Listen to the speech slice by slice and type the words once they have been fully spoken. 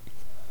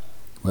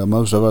Well,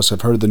 most of us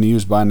have heard the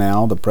news by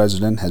now. The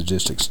president has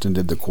just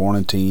extended the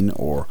quarantine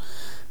or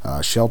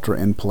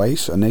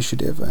shelter-in-place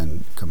initiative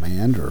and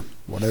command, or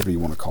whatever you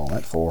want to call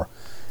it, for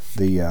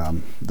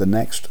the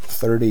next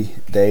 30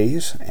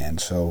 days. And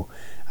so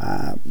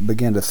I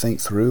began to think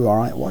through, all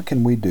right, what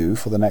can we do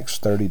for the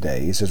next 30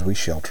 days as we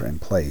shelter in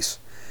place?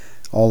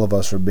 All of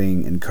us are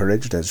being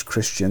encouraged as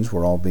Christians.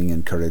 We're all being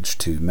encouraged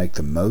to make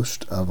the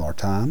most of our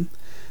time,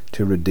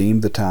 to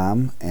redeem the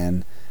time.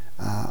 And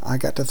I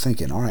got to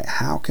thinking, all right,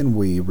 how can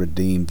we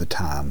redeem the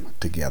time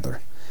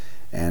together?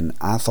 And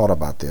I thought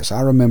about this.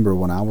 I remember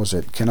when I was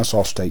at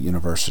Kennesaw State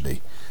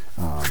University,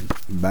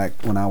 back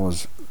when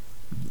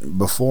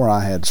before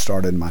I had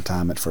started my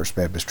time at First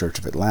Baptist Church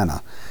of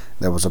Atlanta,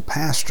 there was a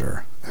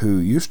pastor who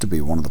used to be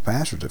one of the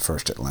pastors at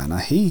First Atlanta.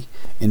 He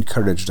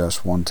encouraged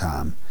us one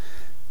time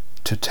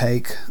to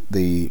take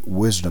the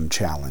wisdom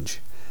challenge.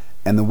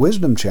 And the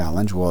wisdom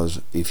challenge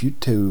was, if you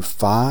do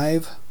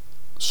 5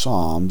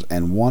 Psalms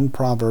and 1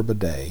 proverb a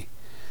day,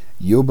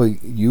 you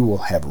will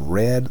have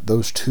read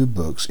those 2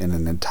 books in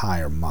an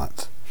entire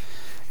month.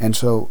 And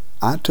so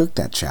I took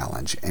that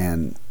challenge,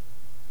 and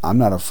I'm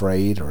not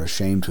afraid or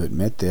ashamed to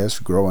admit this.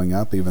 Growing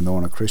up, even though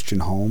in a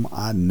Christian home,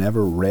 I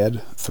never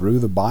read through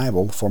the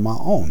Bible for my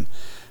own.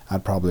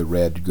 I'd probably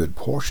read good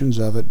portions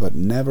of it, but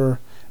never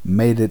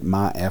made it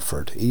my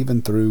effort.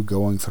 Even through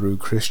going through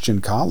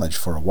Christian college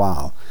for a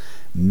while,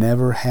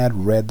 never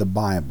had read the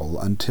Bible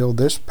until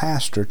this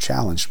pastor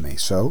challenged me.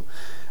 So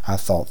I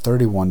thought,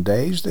 31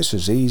 days, this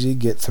is easy.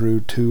 Get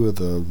through 2 of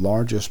the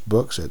largest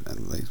books, at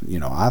least,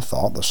 I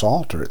thought the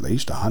Psalter, at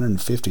least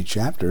 150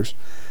 chapters.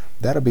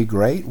 That'll be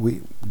great.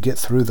 We get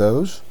through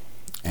those,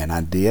 and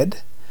I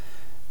did,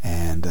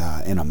 and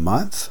in a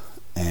month,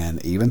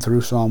 and even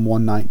through Psalm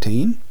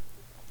 119.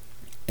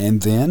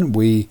 And then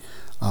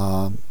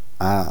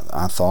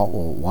I thought,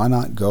 well, why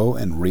not go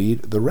and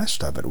read the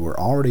rest of it? We're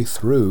already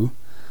through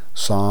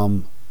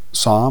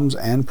Psalms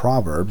and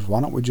Proverbs.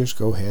 Why don't we just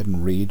go ahead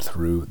and read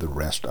through the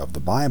rest of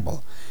the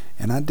Bible?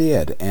 And I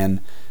did.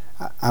 And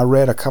I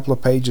read a couple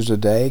of pages a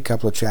day, a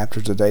couple of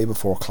chapters a day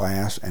before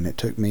class, and it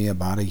took me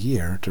about a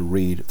year to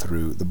read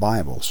through the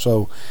Bible.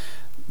 So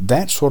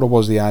that sort of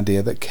was the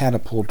idea that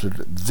catapulted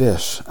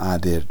this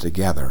idea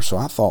together. So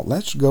I thought,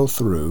 let's go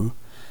through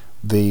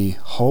the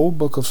whole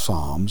book of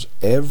Psalms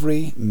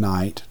every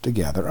night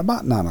together,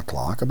 about 9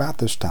 o'clock. About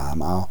this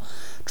time, I'll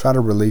try to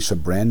release a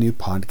brand new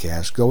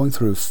podcast going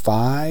through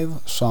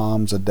 5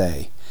 Psalms a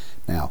day.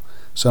 Now,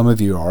 some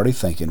of you are already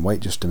thinking,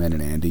 wait just a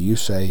minute, Andy, you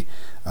say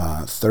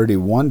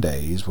 31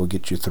 days will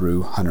get you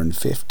through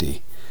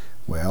 150.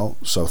 Well,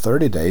 so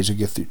 30 days will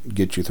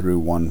get you through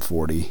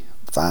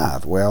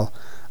 145. Well,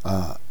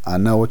 I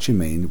know what you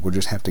mean. We'll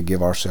just have to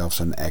give ourselves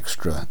an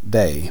extra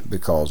day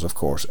because, of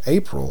course,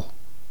 April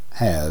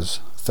has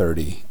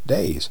 30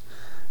 days.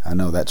 I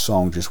know that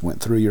song just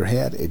went through your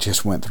head. It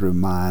just went through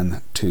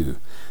mine too.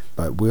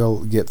 But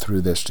we'll get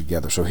through this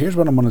together. So here's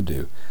what I'm going to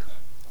do.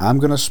 I'm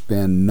going to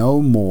spend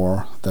no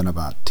more than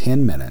about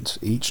 10 minutes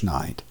each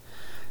night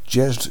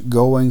just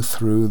going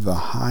through the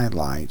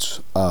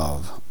highlights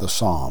of the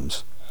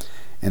Psalms.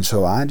 And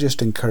so I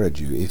just encourage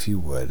you, if you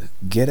would,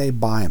 get a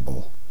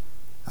Bible.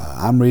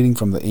 I'm reading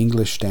from the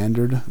English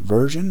Standard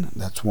Version.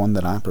 That's one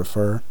that I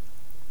prefer.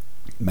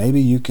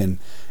 Maybe you can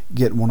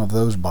get one of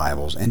those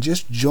Bibles and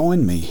just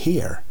join me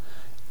here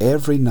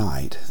every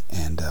night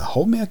and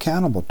hold me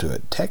accountable to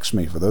it. Text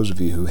me for those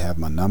of you who have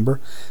my number.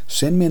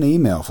 Send me an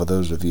email for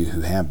those of you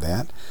who have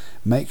that.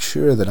 Make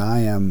sure that I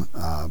am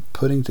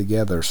putting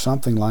together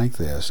something like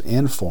this,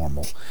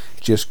 informal,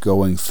 just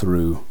going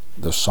through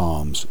the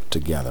Psalms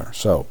together.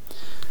 So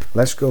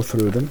let's go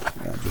through them.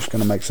 I'm just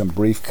going to make some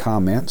brief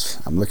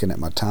comments. I'm looking at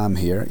my time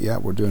here. Yeah,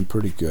 we're doing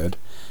pretty good.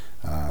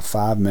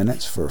 5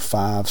 minutes for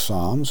 5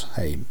 Psalms.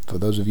 Hey, for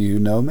those of you who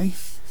know me,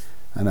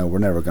 I know we're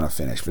never going to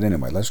finish, but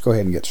anyway, let's go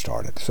ahead and get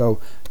started.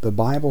 So the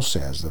Bible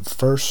says the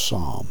first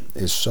Psalm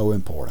is so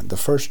important. The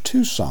first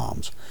 2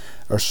 Psalms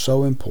are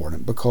so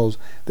important because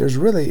there's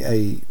really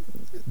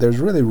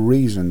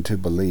reason to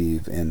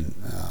believe in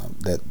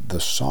that the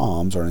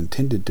Psalms are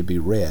intended to be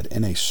read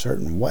in a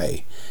certain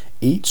way.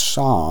 Each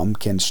Psalm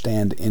can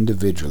stand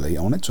individually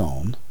on its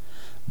own,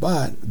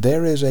 but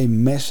there is a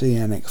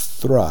messianic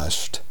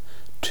thrust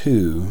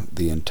to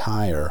the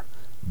entire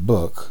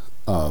book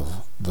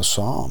of the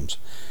Psalms.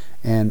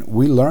 And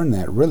we learn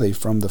that really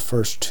from the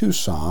first 2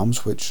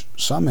 Psalms, which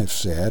some have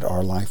said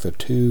are like the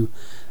 2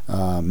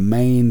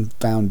 main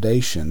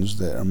foundations,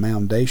 that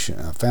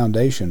are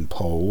foundation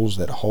poles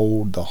that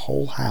hold the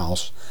whole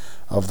house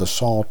of the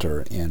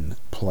Psalter in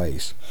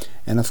place.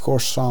 And of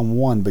course, Psalm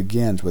 1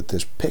 begins with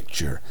this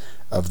picture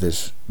of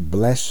this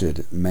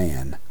blessed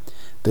man.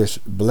 This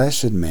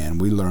blessed man,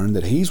 we learn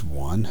that he's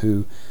one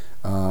who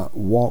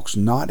walks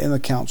not in the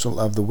counsel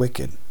of the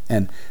wicked.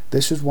 And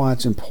this is why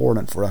it's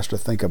important for us to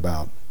think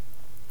about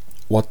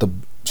what the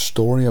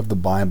story of the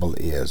Bible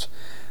is.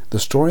 The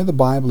story of the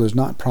Bible is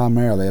not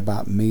primarily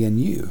about me and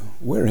you.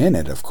 We're in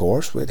it, of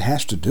course. It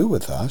has to do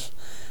with us.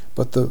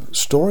 But the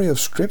story of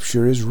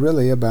Scripture is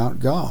really about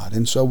God.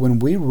 And so when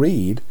we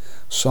read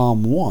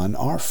Psalm 1,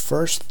 our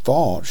first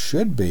thought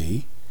should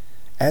be,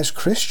 as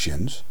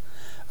Christians,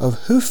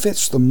 of who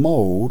fits the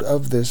mold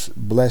of this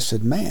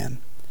blessed man.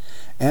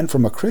 And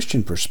from a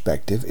Christian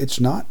perspective, it's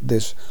not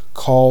this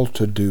call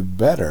to do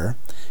better,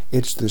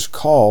 it's this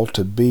call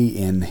to be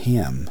in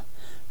Him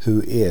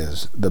who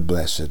is the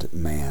blessed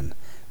man.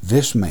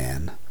 This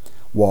man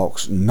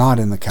walks not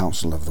in the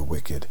counsel of the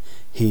wicked.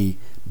 He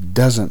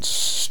doesn't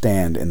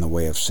stand in the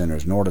way of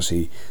sinners, nor does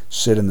he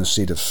sit in the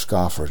seat of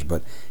scoffers,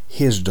 but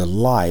his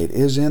delight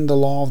is in the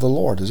law of the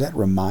Lord. Does that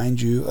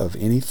remind you of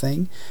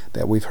anything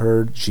that we've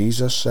heard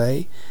Jesus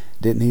say?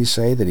 Didn't he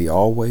say that he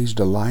always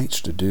delights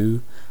to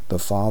do the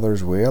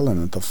Father's will,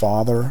 and that the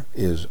Father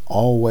is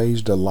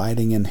always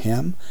delighting in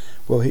him?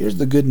 Well, here's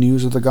the good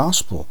news of the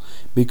gospel.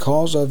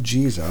 Because of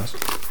Jesus,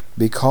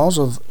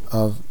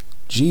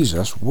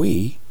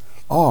 we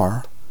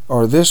are,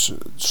 or this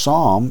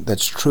psalm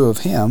that's true of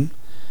him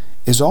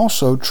is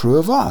also true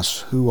of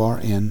us who are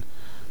in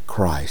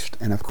Christ.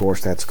 And of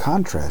course that's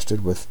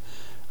contrasted with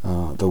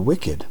the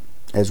wicked,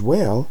 as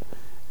well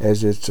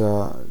as it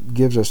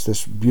gives us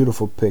this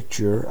beautiful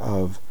picture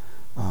of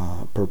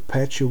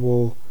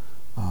perpetual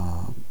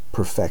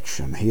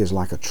perfection. He is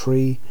like a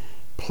tree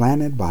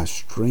planted by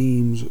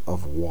streams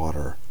of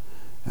water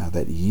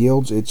that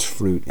yields its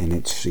fruit in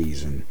its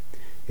season.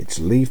 Its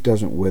leaf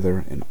doesn't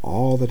wither, and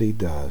all that he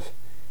does,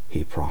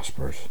 he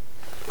prospers.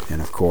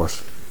 And of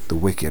course, the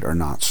wicked are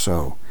not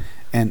so.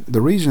 And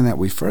the reason that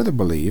we further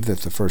believe that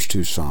the first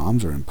two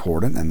Psalms are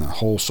important and the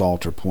whole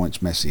Psalter points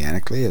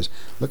messianically is,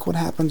 look what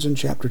happens in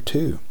chapter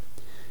 2.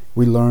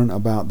 We learn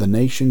about the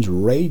nations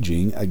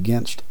raging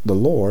against the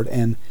Lord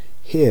and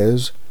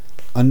His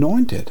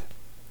anointed.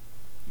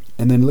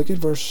 And then look at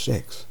verse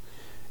 6.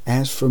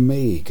 As for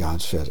me,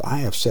 God says, I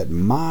have set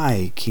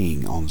my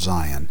king on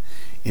Zion,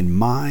 in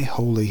my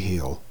holy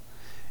hill.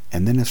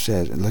 And then it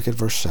says, and look at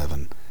verse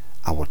 7,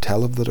 I will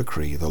tell of the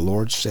decree. The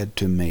Lord said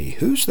to me,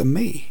 who's the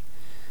me?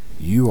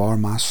 You are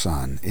my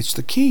son. It's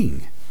the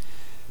king.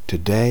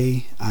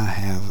 Today I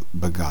have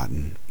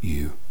begotten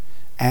you.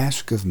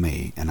 Ask of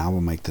me, and I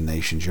will make the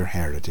nations your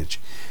heritage,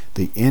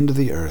 the end of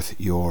the earth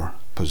your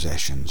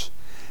possessions.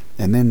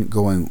 And then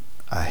going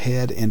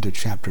ahead into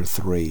chapter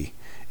 3,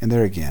 and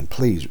there again,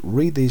 please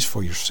read these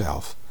for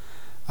yourself.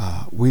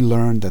 We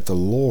learn that the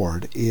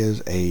Lord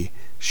is a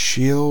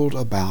shield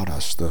about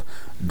us, the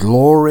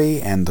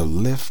glory and the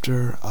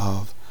lifter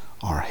of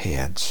our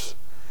heads.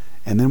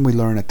 And then we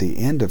learn at the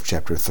end of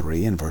chapter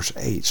 3 in verse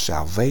 8,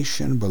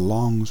 salvation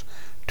belongs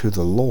to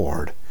the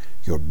Lord.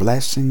 Your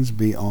blessings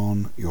be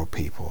on your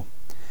people.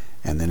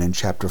 And then in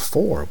chapter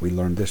 4, we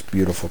learn this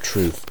beautiful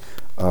truth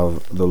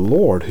of the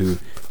Lord who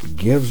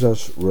gives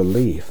us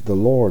relief, the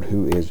Lord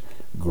who is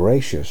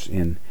gracious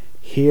in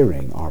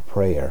hearing our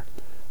prayer,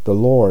 the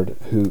Lord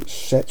who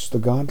sets the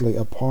godly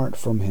apart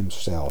from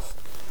himself.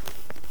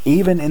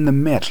 Even in the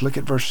midst, look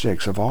at verse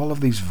 6, of all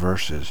of these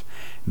verses,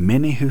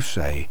 many who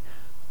say,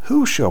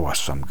 who show us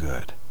some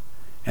good?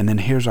 And then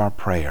here's our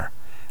prayer,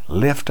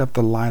 lift up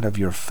the light of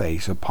your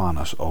face upon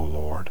us, O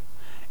Lord.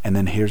 And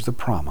then here's the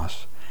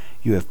promise,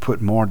 you have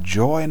put more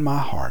joy in my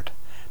heart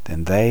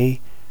than they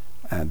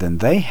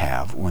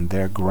have when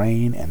their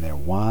grain and their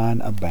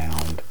wine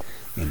abound.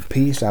 In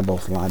peace I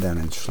both lie down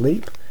and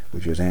sleep,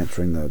 which is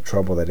answering the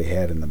trouble that he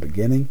had in the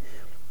beginning.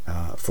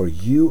 For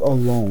you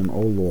alone, O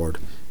Lord,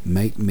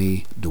 make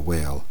me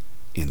dwell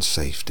in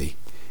safety.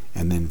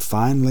 And then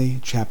finally,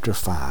 chapter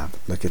 5,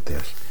 look at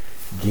this.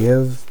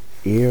 Give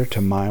ear to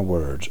my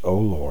words, O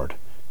Lord.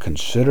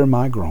 Consider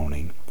my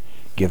groaning.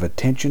 Give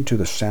attention to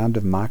the sound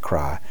of my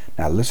cry.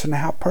 Now listen to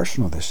how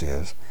personal this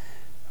is.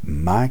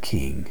 My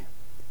King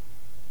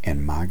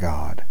and my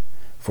God,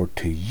 for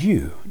to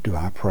you do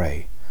I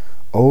pray.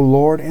 O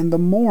Lord, in the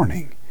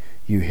morning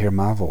you hear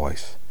my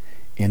voice.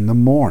 In the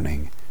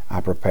morning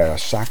I prepare a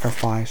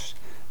sacrifice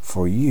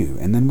for you.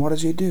 And then what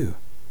does he do?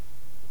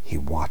 He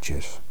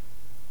watches.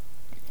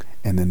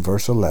 And then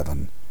verse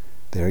 11,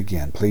 there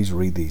again, please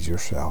read these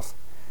yourself.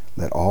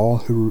 Let all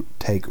who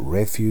take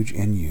refuge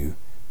in you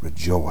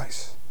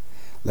rejoice.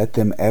 Let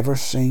them ever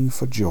sing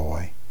for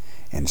joy,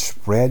 and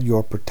spread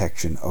your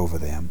protection over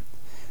them,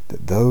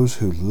 that those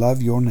who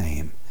love your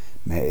name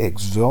may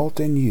exult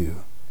in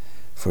you.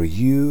 For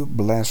you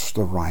bless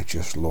the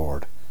righteous,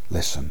 Lord.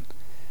 Listen,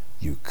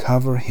 you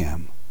cover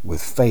him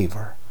with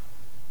favor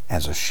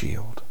as a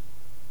shield.